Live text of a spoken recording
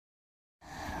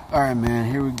Alright, man,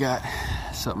 here we got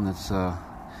something that's kind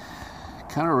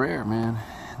of rare, man.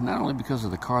 Not only because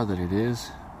of the car that it is,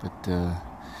 but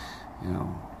you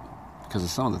know, because of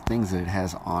some of the things that it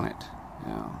has on it.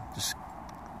 You know, just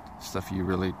stuff you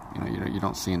really, you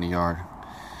don't see in the yard.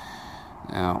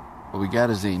 Now, what we got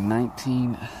is a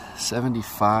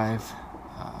 1975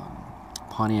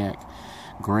 Pontiac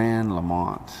Grand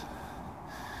Lemans.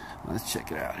 Let's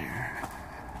check it out here.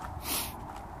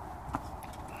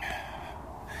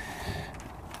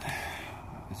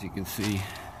 As you can see,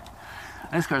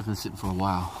 this car's been sitting for a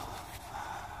while.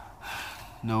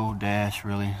 No dash,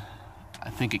 really.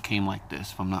 I think it came like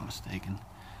this, if I'm not mistaken.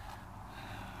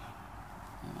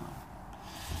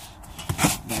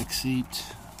 Back seat.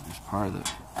 There's part of the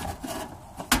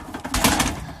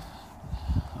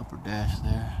upper dash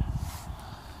there.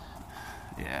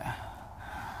 Yeah.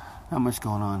 Not much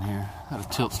going on here. Got a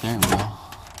tilt steering wheel.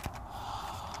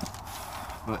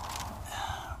 But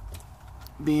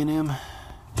B&M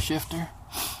shifter.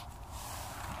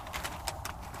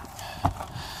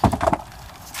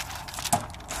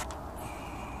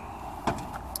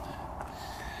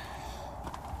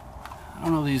 I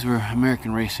don't know if these were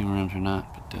American racing rims or not,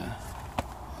 but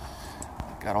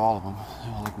got all of them. They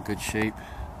all look in good shape.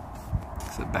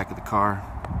 It's the back of the car.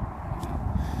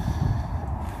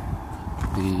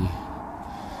 The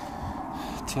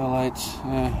tail lights,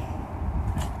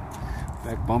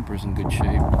 back bumper's in good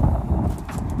shape.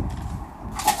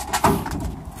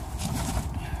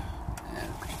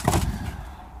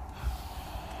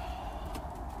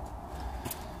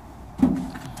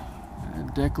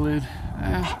 Deck lid,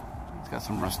 it's got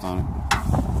some rust on it.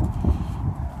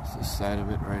 It's the side of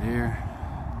it right here.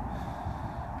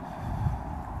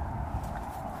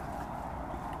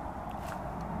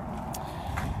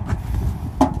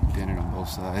 Dented on both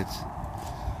sides.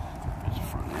 There's the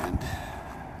front end.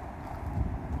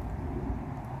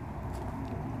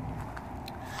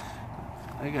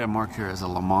 I got it marked here as a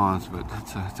Le Mans, but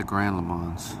it's a Grand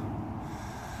Lemans.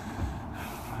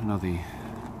 I know they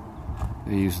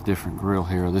use a different grill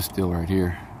here, or this deal right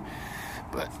here.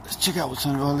 But let's check out what's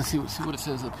under. Well, let's see what it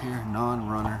says up here.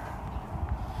 Non-runner.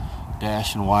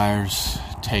 Dash and wires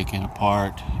taken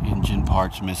apart. Engine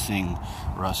parts missing.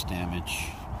 Rust damage.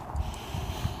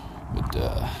 But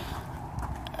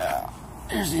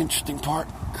here's the interesting part.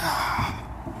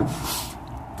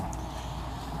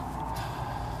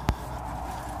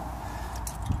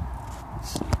 Let's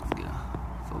see if we can get a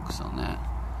focus on that.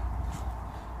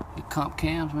 The comp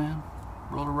cams, man.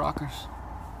 Roller rockers.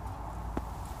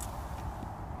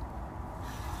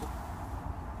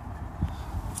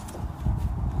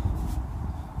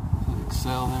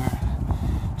 Excel there.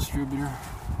 Distributor.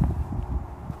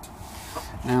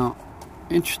 Now,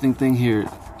 interesting thing here.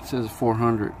 It says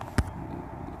 400.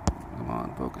 Come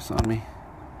on, focus on me.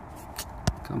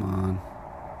 Come on.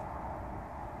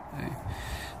 Okay.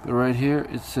 But right here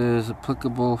it says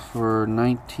applicable for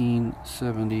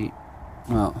 1970.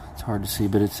 Well, it's hard to see,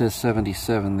 but it says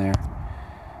 77 there.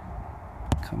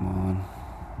 Come on.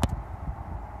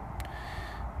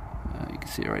 You can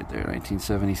see it right there,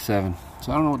 1977.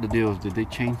 So I don't know what the deal is. Did they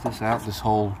change this out, this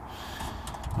whole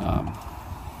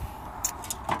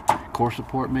core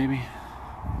support maybe?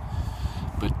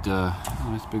 But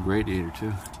oh, it's a big radiator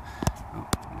too. Oh,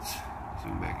 let's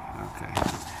zoom back. Okay.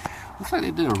 Looks like they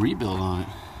did a rebuild on it.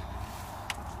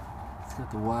 It's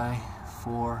got the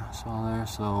Y4 saw there,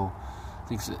 so I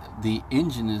think the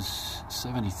engine is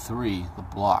 73, the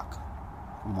block,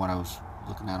 from what I was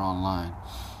looking at online.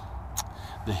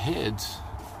 The heads,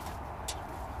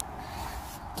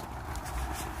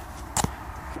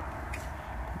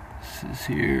 this is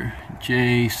here,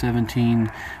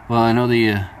 J17. Well, I know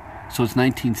so it's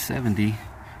 1970.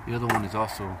 The other one is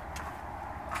also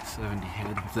 70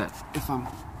 head. If I'm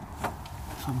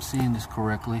seeing this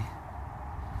correctly.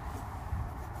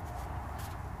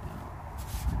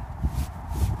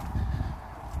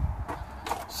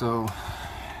 So,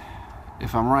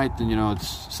 if I'm right, then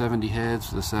it's 70 heads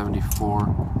for the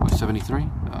 74 or 73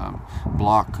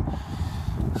 block.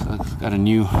 So it's got a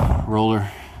new roller,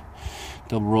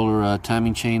 double roller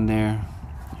timing chain there.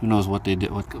 Who knows what they did?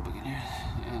 What go back in here?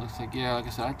 Yeah, it looks like, yeah, like I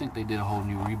said, I think they did a whole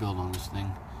new rebuild on this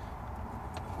thing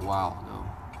a while ago.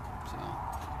 So,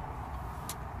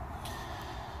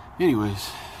 anyways,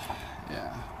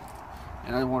 yeah,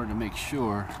 and I wanted to make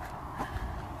sure.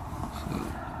 So,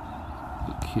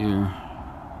 look here,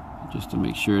 just to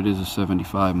make sure it is a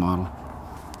 75 model.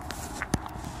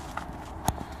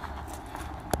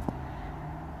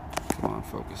 Come on,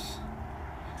 focus.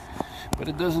 But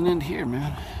it doesn't end here,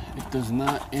 man. It does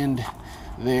not end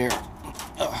there.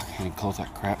 Oh, I can't even close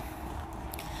that crap.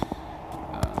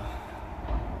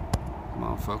 Come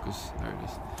don't focus. There it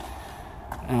is.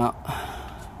 Now,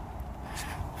 if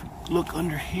you look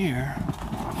under here,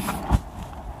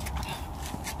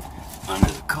 under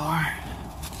the car,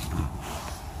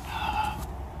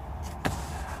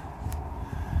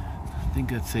 I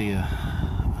think that's a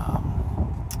what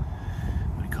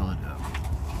do you call it?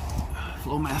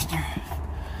 Flowmaster.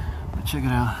 But check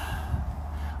it out.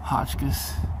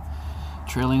 Hotchkiss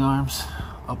trailing arms,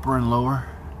 upper and lower.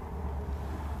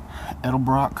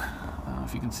 Edelbrock.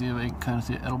 If you can see it, you can kind of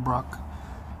see it. Edelbrock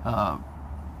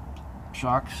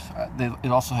shocks.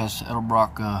 It also has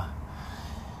Edelbrock.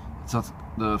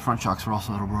 The front shocks are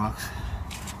also Edelbrocks.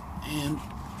 And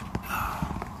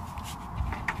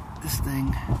this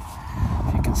thing,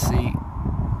 if you can see,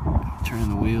 turning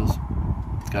the wheels,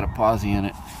 it's got a posi in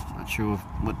it. Not sure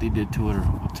what they did to it or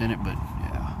what's in it, but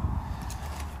yeah.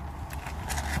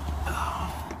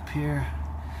 Up here,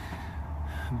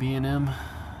 B&M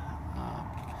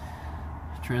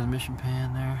transmission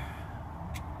pan there.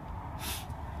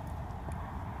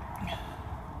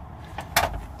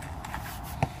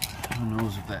 Who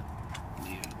knows if that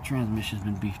transmission's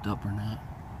been beefed up or not.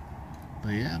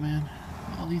 But yeah, man,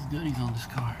 all these goodies on this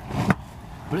car.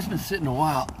 But it's been sitting a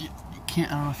while. You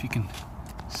can't, I don't know if you can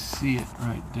see it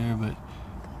right there, but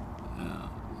a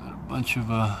bunch of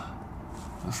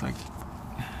looks like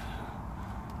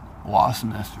wasp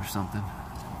nest or something.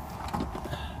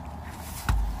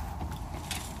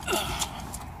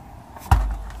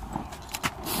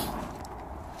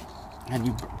 And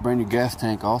you burn your gas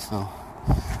tank also.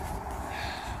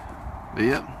 But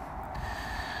yep,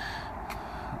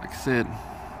 like I said,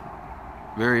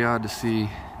 very odd to see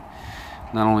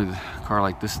not only the car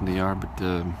like this in the yard, but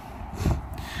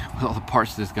with all the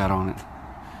parts this got on it.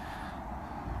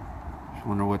 I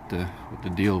wonder what the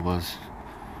deal was.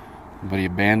 Somebody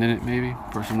abandoned it, maybe?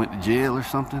 Person went to jail or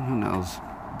something, who knows?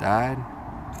 Died.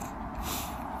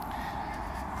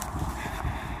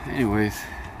 Anyways,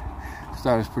 just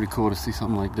thought it was pretty cool to see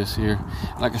something like this here.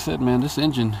 Like I said, man, this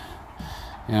engine,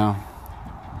 you know,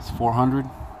 it's 400.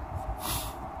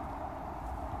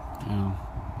 You know,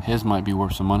 his might be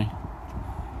worth some money.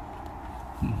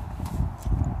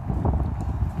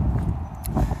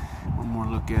 One more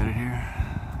look at it here.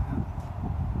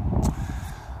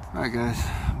 Alright guys,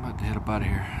 I'm about to head up out of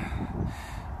here.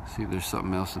 See if there's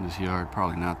something else in this yard.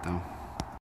 Probably not though.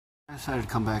 I decided to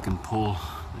come back and pull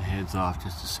the heads off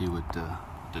just to see what the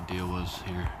deal was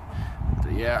here.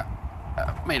 But yeah,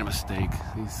 I made a mistake.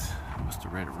 I must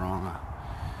have read it wrong.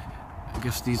 I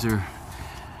guess these are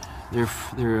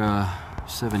they're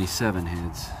 77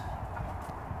 heads.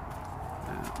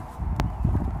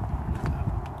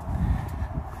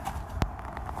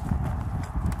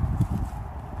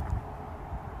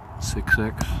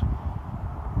 6X.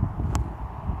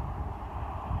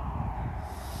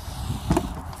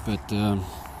 But oh,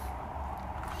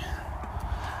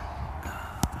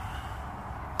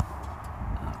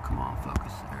 come on,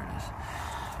 focus. There it is.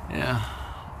 Yeah,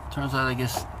 turns out I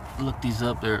guess look these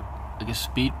up. They're I guess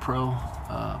Speed Pro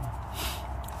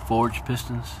forged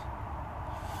pistons.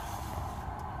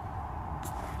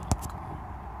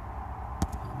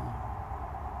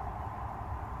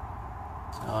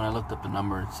 So when I looked up the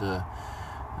number, it's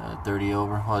 30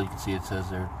 over. Well, you can see it says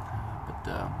there, but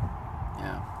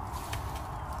yeah.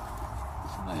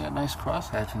 So they got nice cross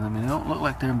hatching. I mean, they don't look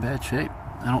like they're in bad shape.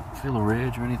 I don't feel a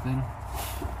ridge or anything.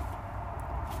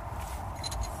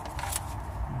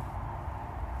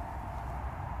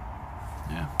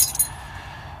 Yeah,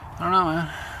 I don't know, man.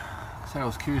 I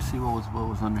was curious to see what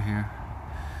was under here,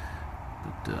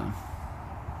 but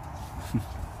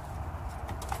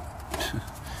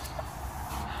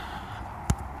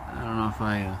I don't know if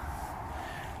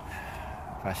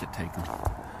I should take them.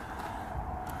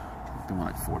 They're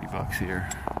like $40 here,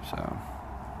 so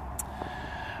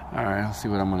all right, I'll see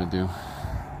what I'm gonna do.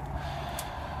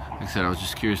 Like I said, I was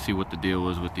just curious to see what the deal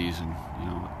was with these, and you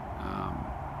know,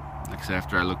 like I said,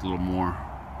 after I looked a little more,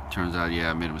 turns out, yeah,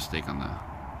 I made a mistake on the.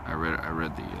 I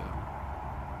read the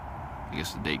I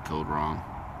guess the date code wrong.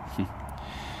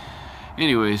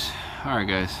 Anyways, all right,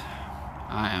 guys,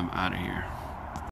 I am out of here.